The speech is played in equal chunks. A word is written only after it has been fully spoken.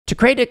To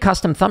create a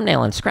custom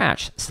thumbnail in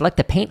Scratch, select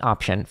the Paint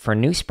option for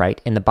New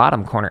Sprite in the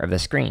bottom corner of the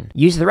screen.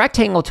 Use the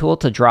Rectangle tool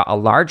to draw a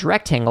large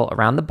rectangle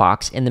around the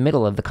box in the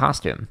middle of the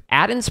costume.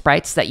 Add in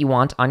sprites that you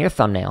want on your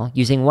thumbnail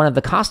using one of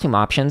the costume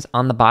options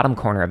on the bottom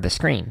corner of the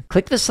screen.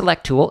 Click the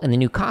Select tool in the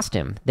new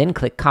costume, then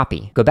click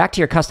Copy. Go back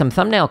to your custom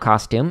thumbnail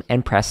costume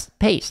and press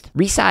Paste.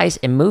 Resize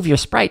and move your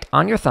sprite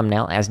on your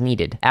thumbnail as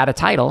needed. Add a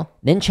title,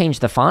 then change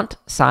the font,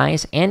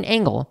 size, and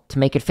angle to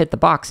make it fit the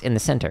box in the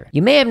center.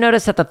 You may have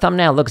noticed that the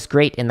thumbnail looks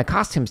great in the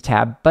Costumes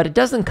tab, but it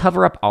doesn't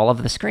cover up all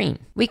of the screen.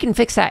 We can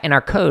fix that in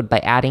our code by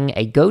adding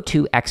a Go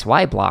to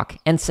XY block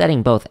and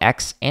setting both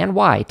X and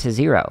Y to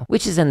 0,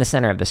 which is in the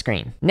center of the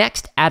screen.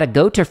 Next, add a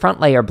Go to Front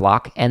Layer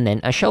block and then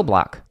a Show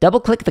block.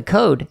 Double-click the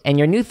code, and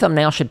your new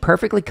thumbnail should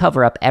perfectly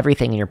cover up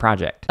everything in your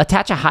project.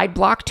 Attach a Hide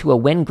block to a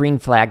When Green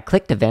Flag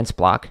Clicked Events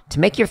block to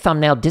make your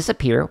thumbnail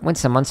disappear when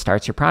someone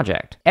starts your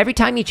project. Every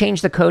time you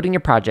change the code in your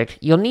project,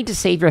 you'll need to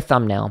save your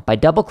thumbnail by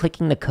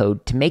double-clicking the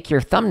code to make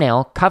your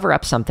thumbnail cover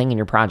up something in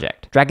your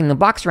project. Dragging the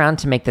blocks around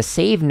to make the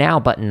Save Now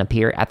button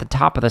appear at the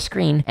top of the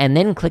screen, and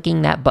then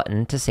clicking that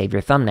button to save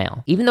your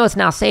thumbnail. Even though it's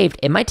now saved,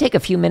 it might take a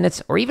few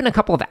minutes or even a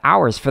couple of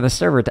hours for the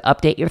server to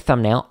update your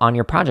thumbnail on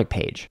your project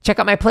page. Check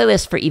out my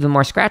playlist for even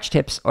more Scratch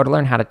tips or to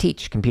learn how to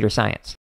teach computer science.